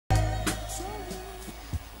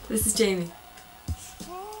This is Jamie.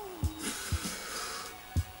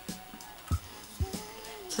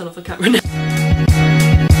 Turn off the camera now.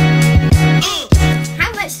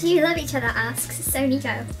 How much do you love each other? Asks So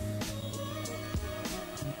Nico.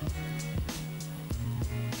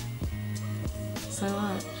 So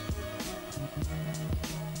much.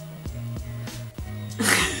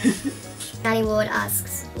 Danny Ward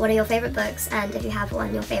asks, what are your favourite books, and if you have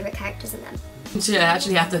one, your favourite characters in them? I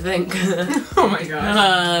actually have to think. Oh my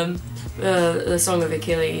god. The Song of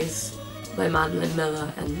Achilles by Madeline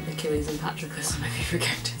Miller, and Achilles and Patroclus are my favourite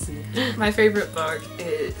characters in it. My favourite book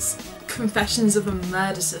is Confessions of a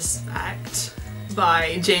Murder Suspect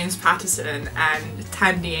by James Patterson and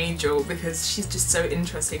Tandy Angel, because she's just so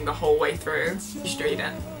interesting the whole way through. You should read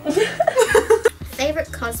it. Favourite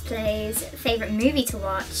cosplays, favourite movie to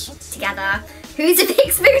watch together, who's a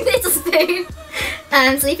big spoon, little spoon,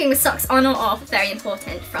 sleeping with socks on or off, very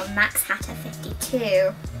important, from Max Hatter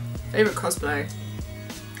 52. Favourite cosplay?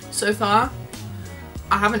 So far,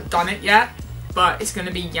 I haven't done it yet, but it's going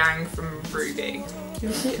to be Yang from Ruby.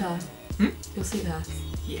 You'll see her. You'll see her.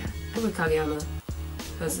 Yeah. Probably Kageyama,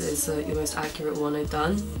 because it's the most accurate one I've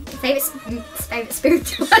done. Favourite spoon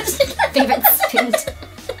to watch? Favourite spoon to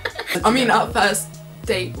I mean, our first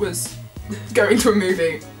date was going to a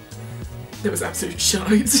movie. It was absolute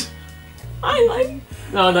shite. I like.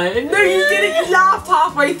 No, no. No, you didn't. You laughed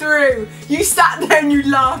halfway through. You sat there and you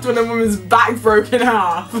laughed when a woman's back broke in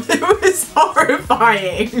half. It was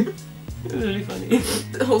horrifying. It was really funny.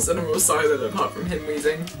 The whole cinema was silent apart from him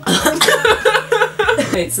wheezing.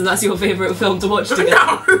 Wait, so that's your favourite film to watch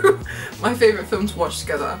together? No! My favourite film to watch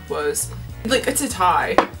together was, like, it's a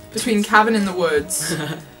tie between Cabin in the Woods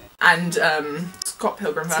and Scott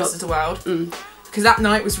Pilgrim vs. the World. Because that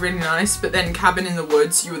night was really nice, but then Cabin in the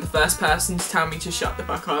Woods, you were the first person to tell me to shut the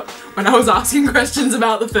fuck up when I was asking questions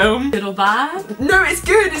about the film. Good or bad? No, it's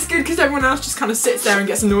good because everyone else just kind of sits there and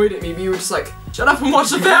gets annoyed at me, but you were just like, shut up and watch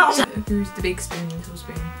the film! Who's the big spoon, little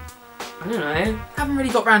spoon? I don't know. Haven't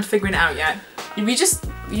really got round to figuring it out yet. You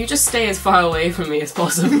just stay as far away from me as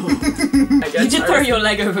possible. I guess You just throw your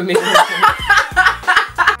leg over me.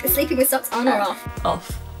 Sleeping with socks on or off?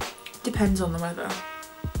 Off. Depends on the weather.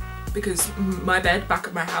 Because my bed back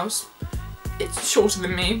at my house, it's shorter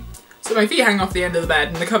than me. So my feet hang off the end of the bed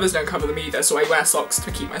and the covers don't cover them either, so I wear socks to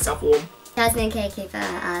keep myself warm. Jasmine K. Cooper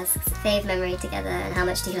asks, fave memory together, and how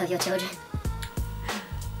much do you love your children?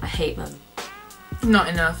 I hate them. Not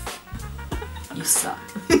enough. You suck.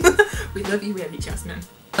 We love you really, Jasmine.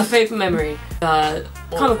 A favourite memory? All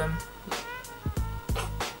of them.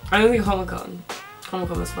 I think Comic-Con.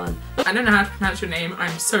 Comic-Con was fun. I don't know how to pronounce your name,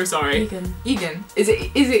 I'm so sorry. Egan. Egan. Is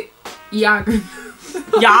it Yagan?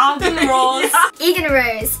 Yagan Rose. Egan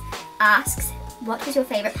Rose asks, what was your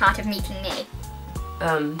favourite part of meeting me?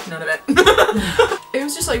 None of it. It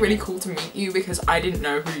was just like really cool to meet you because I didn't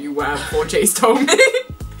know who you were before Jace told me.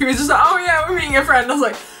 He was just like, oh yeah, we're meeting a friend. I was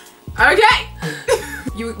like, okay.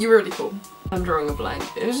 You were really cool. I'm drawing a blank.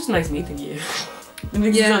 It was just nice meeting you. It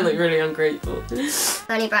makes you sound like really ungrateful.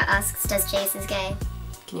 Bonnie Brat asks, does Jace is gay?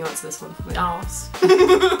 Can you answer this one for me? Arse.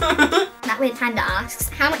 That Weird Panda asks,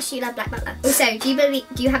 how much do you love Black Butler? Also, do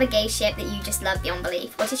you have a gay ship that you just love beyond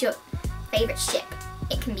belief? What is your favourite ship?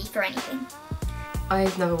 It can be for anything.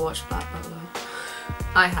 I've never watched Black Butler.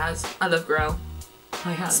 I has. I love Grell.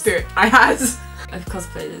 I have. Spirit. I has. I've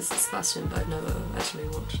cosplayed as Sebastian, but I've never actually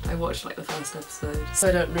watched. I watched like the first episode, so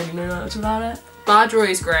I don't really know much about it. Bardroy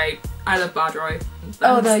is great. I love Bardroy.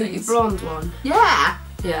 Oh, the blonde one. Yeah.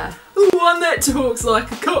 Yeah. The one that talks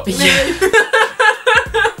like a cockney. Yeah.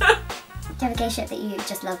 Do you have a gay ship that you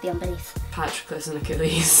just love beyond belief? Patroclus and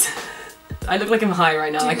Achilles. I look like I'm high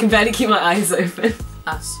right now. I can barely keep my eyes open.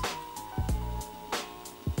 Us.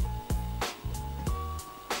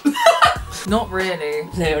 Not really.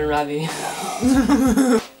 Leo and Ravi.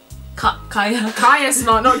 Kaya. Kaya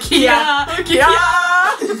Smart, not Kia. Kia.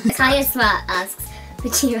 Kaya Smart asks,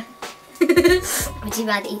 would you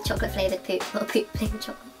rather eat chocolate flavoured poop or poop flavoured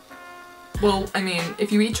chocolate? Well, I mean,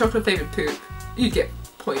 if you eat chocolate flavoured poop, you get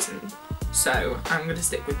poisoned. So I'm gonna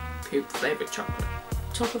stick with poop flavoured chocolate.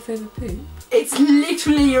 Chocolate flavoured poop? It's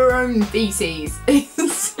literally your own feces.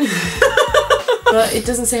 But it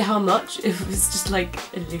doesn't say how much. If it's just like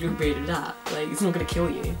a little bit of that, like it's not gonna kill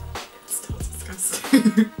you. It's still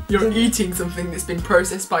disgusting. You're eating something that's been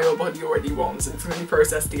processed by your body already once and it's gonna be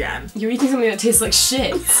processed again. You're eating something that tastes like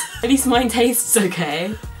shit. At least mine tastes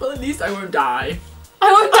okay. Well, at least I won't die.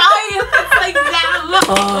 I won't die if it's like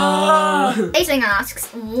that. Aisling asks,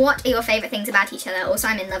 what are your favourite things about each other? Also,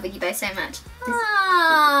 I'm in love with you both so much.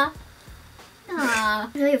 Aww. Aww.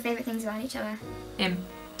 What are your favourite things about each other?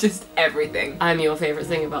 Just everything. I'm your favourite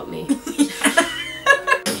thing about me.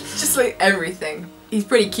 Honestly, everything. He's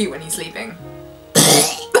pretty cute when he's sleeping.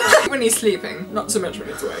 When he's sleeping, not so much when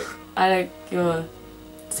he's awake. I like your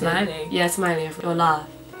Smiley. Yeah, smiley. Your laugh.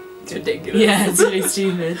 It's ridiculous. Yeah, it's really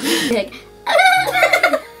stupid.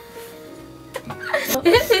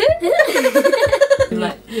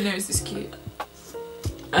 Like, your nose is cute.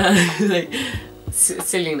 Like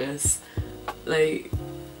silliness. Like,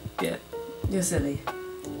 yeah, you're silly.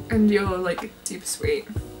 And you're like super sweet.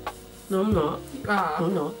 No, I'm not. You are. No,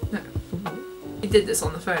 I'm not. No. He did this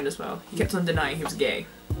on the phone as well. He kept on denying he was gay.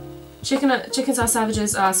 Chickens Are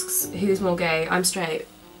Savages asks, who's more gay? I'm straight.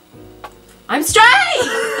 I'm straight!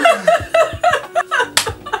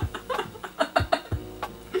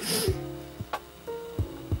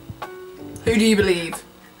 Who do you believe?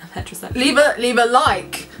 I'm heterosexual. Leave a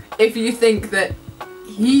like if you think that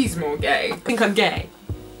he's more gay. I think I'm gay.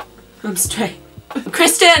 I'm straight.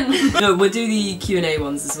 Christian! No, we'll do the Q&A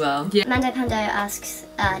ones as well. Yeah. Mando Pando asks,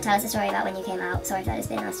 tell us a story about when you came out. Sorry if that has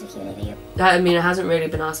been asked in a Q&A video. I mean, it hasn't really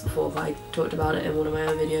been asked before, but I talked about it in one of my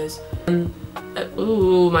own videos.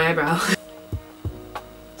 Ooh, my eyebrow.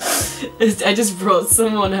 I just brought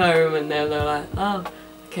someone home and they're like, oh,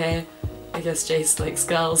 okay, I guess Jace likes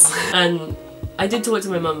girls. And I did talk to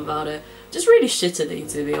my mum about it, just really shittily,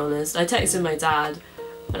 to be honest. I texted my dad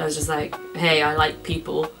and I was just like, hey, I like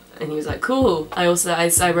people. And he was like, cool. I wrote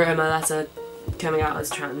him a letter coming out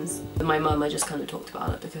as trans. And my mum, I just kind of talked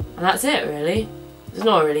about it and that's it, really. There's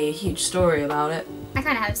not really a huge story about it. I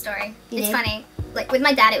kind of have a story. It's funny. Like, with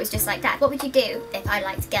my dad, it was just like, Dad, what would you do if I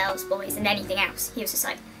liked girls, boys, and anything else? He was just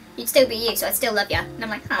like, you'd still be you, so I'd still love you. And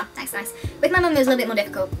I'm like, oh, that's nice. With my mum, it was a little bit more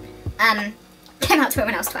difficult. Came out to her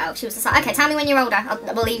when I was 12. She was just like, okay, tell me when you're older.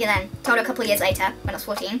 We'll leave you then. Told her a couple of years later, when I was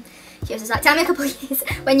 14. She was just like, tell me a couple of years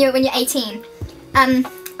when you're 18.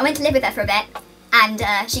 I went to live with her for a bit, and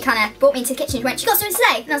she kind of brought me into the kitchen. She went, she got something to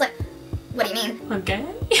say. And I was like, what do you mean? I'm gay?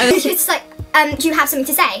 And she was just like, do you have something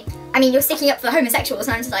to say? I mean, you're sticking up for homosexuals.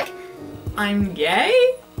 And I'm just like, I'm gay?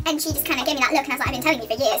 and she just kind of gave me that look, and I was like, I've been telling you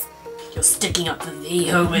for years. You're sticking up for the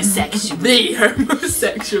homosexual. The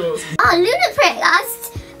homosexuals. Oh, Luna Prick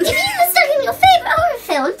asked, if you were stuck in your favourite horror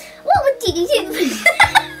film, what would you do?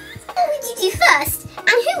 What would you do first? And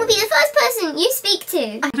who would be the first person you speak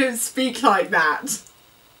to? I don't speak like that.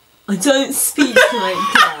 I don't speak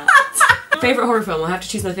like that. Favourite horror film? I have to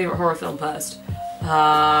choose my favourite horror film first.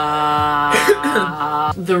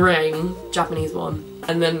 The Ring, Japanese one.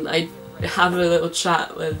 And then I have a little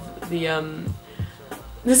chat with the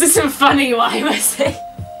This isn't funny, why am I saying?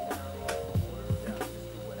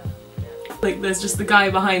 Like, there's just the guy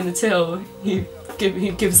behind the till, he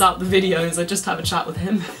gives out the videos, I just have a chat with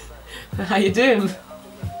him. How you doing?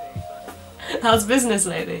 How's business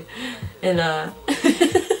lately? In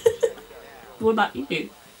what about you?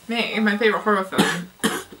 Me, my favourite horror film,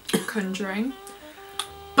 Conjuring.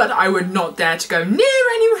 But I would not dare to go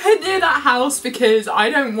anywhere near that house because I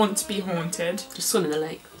don't want to be haunted. Just swim in the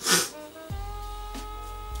lake.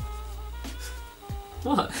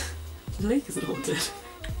 What? The lake isn't haunted.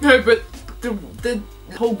 No, but the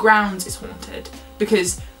whole grounds is haunted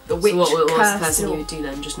because the witch So what's the cursed first thing it you would do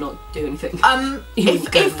then? Just not do anything?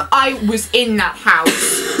 If I was in that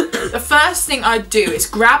house, the first thing I'd do is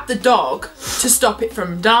grab the dog to stop it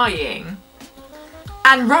from dying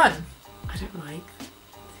and run. I don't like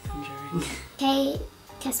The Conjuring. Kay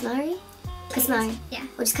Kasmari, yeah,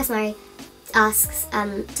 or just Kasmari, asks,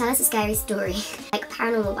 tell us a scary story, like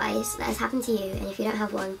paranormal wise, that has happened to you, and if you don't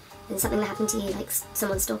have one, then something that happened to you, like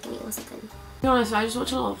someone stalking you or something. To be honest, I just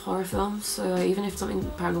watch a lot of horror films, so even if something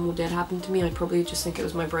paranormal did happen to me, I'd probably just think it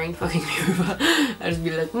was my brain fucking me over. I'd just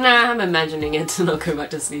be like, nah, I'm imagining it, and I'll go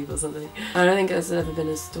back to sleep or something. I don't think there's ever been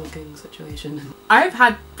a stalking situation. I've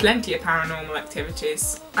had plenty of paranormal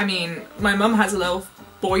activities. I mean, my mum has a little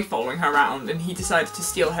boy following her around and he decided to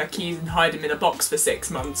steal her keys and hide them in a box for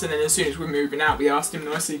 6 months, and then as soon as we're moving out we asked him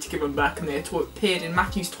nicely to give them back and they appeared in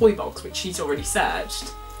Matthew's toy box, which she's already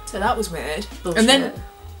searched. So that was weird. Bullshit.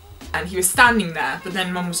 And he was standing there, but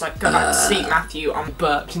then Mum was like, go back to sleep, Matthew. I'm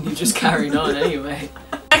burped and you just carried on anyway.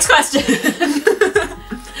 Next question!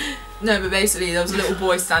 No, but basically there was a little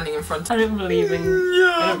boy standing in front of I don't believe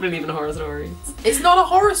in horror stories. It's not a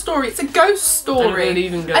horror story, it's a ghost story. I don't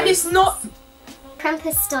believe in ghosts. And it's not...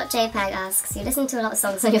 Krampus.jpg asks, you listen to a lot of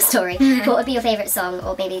songs on your story. What would be your favourite song,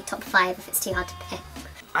 or maybe top 5 if it's too hard to pick?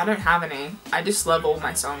 I don't have any. I just love all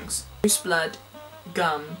my songs. Moose Blood,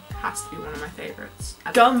 Gum has to be one of my favourites.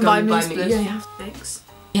 Gum by Moose Blood. Yeah. 6.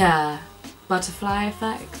 Yeah. Butterfly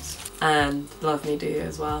Effect. And Love Me Do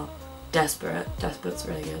as well. Desperate's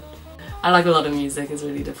really good. I like a lot of music, it's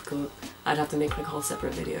really difficult. I'd have to make like a whole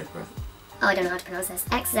separate video for it. Oh, I don't know how to pronounce this.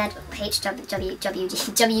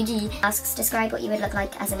 XZHWG asks, describe what you would look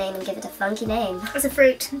like as a name and give it a funky name. As a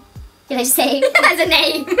fruit. Can I just say as a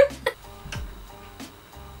name?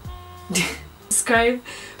 Describe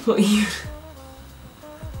what you...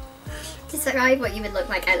 Describe what you would look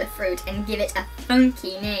like as a fruit and give it a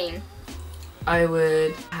funky name. I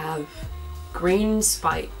would have green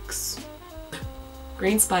spikes.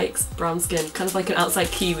 Green spikes, brown skin, kind of like an outside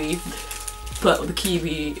kiwi. But the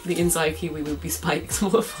kiwi, the inside kiwi would be spikes.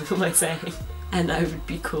 What the fuck am I saying? And I would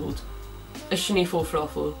be called a Shanifor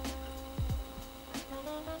Fluffle.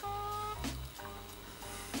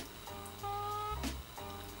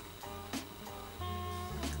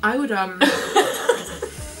 I would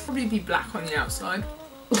probably be black on the outside.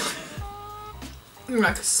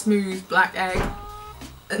 Like a smooth black egg.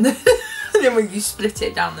 And then, and then when you split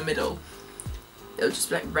it down the middle, it'll just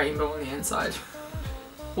be like rainbow on the inside.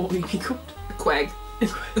 What would you be called? A queg.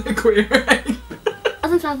 A queer egg.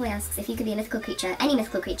 Alvin Flowerboy asks, if you could be a mythical creature, any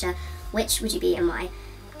mythical creature, which would you be and why?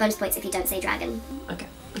 Bonus points if you don't say dragon. Okay.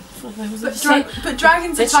 But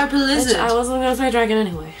dragon's a type of lizard. I wasn't going to say dragon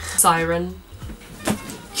anyway. Siren.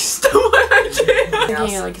 You stole my idea.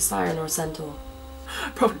 Thinking like a siren or a centaur.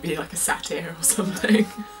 Probably be like a satyr or something.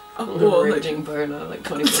 Or a raging boner, like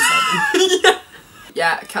 24/7. Yeah.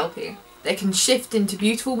 Yeah, a kelpie. They can shift into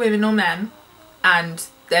beautiful women or men, and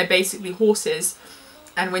they're basically horses.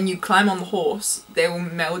 And when you climb on the horse, they will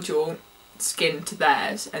meld your skin to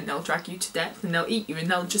theirs, and they'll drag you to death, and they'll eat you, and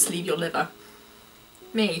they'll just leave your liver.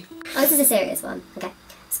 Me. Oh, this is a serious one. Okay.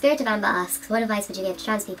 Spirit of Amber asks, what advice would you give to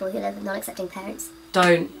trans people who live with non-accepting parents?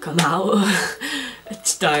 Don't come out.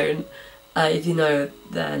 Just don't. If you know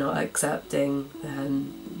they're not accepting,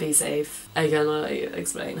 then be safe. Again, I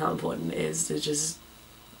explain how important it is to just,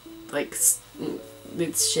 like, it's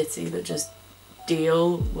shitty, but just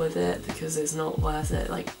deal with it, because it's not worth it,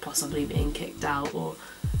 like, possibly being kicked out or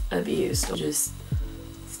abused. Or just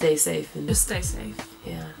stay safe. And just stay safe.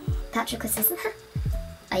 Yeah. Patrick was says,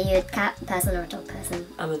 are you a cat person or a dog person?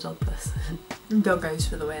 I'm a dog person. Doggos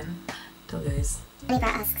for the win. Doggos.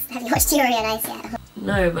 Anybody asks, have you watched Fury on Ice yet?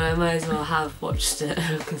 No, but I might as well have watched it,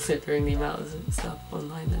 considering the amount of stuff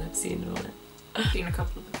online that I've seen on it. I've seen a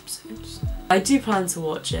couple of episodes. I do plan to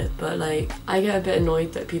watch it, but like, I get a bit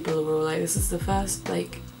annoyed that people are all like, this is the first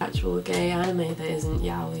like actual gay anime that isn't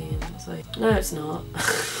yaoi, and it's like, no it's not.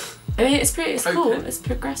 I mean, it's cool, it's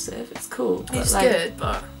progressive, it's cool. But, it's like, good,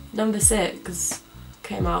 but... Number 6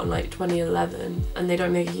 came out in like 2011, and they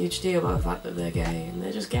don't make a huge deal about the fact that they're gay, and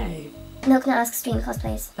they're just gay. Milk Nut asks stream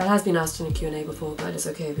cosplays. That has been asked in a Q&A before, but it's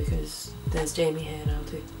okay because there's Jamie here now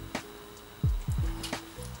too.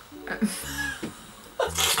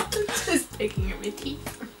 Just picking at my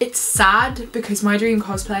teeth. It's sad because my dream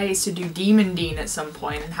cosplay is to do Demon Dean at some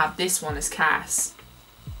point and have this one as Cass.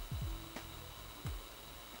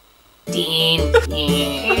 Dean, I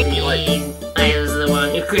was the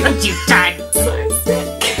one who gripped you tight. So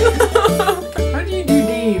sick. How do you do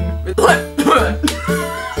Dean? With what?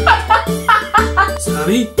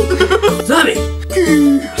 Sammy? Sammy!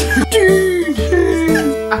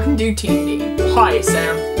 I can do Teen Dean. Hi,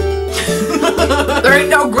 Sam. There ain't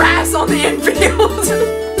no grass on the infield.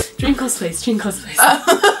 Dream cosplays, dream cosplays.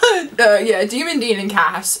 Yeah, Demon Dean and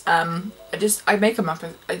Cass. I make them up.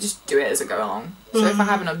 I just do it as I go along. So if I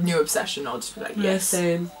have a new obsession, I'll just be like, yes.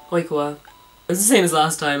 Same. Oikawa. It's the same as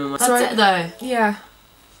last time. That's So it though. Yeah.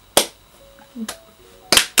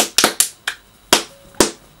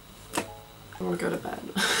 I want to go to bed.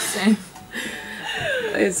 Same.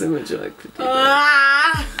 I had so much work to do.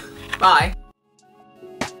 Bye.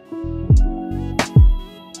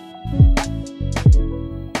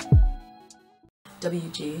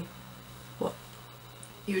 WG. What?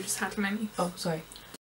 You just had many. Oh, sorry.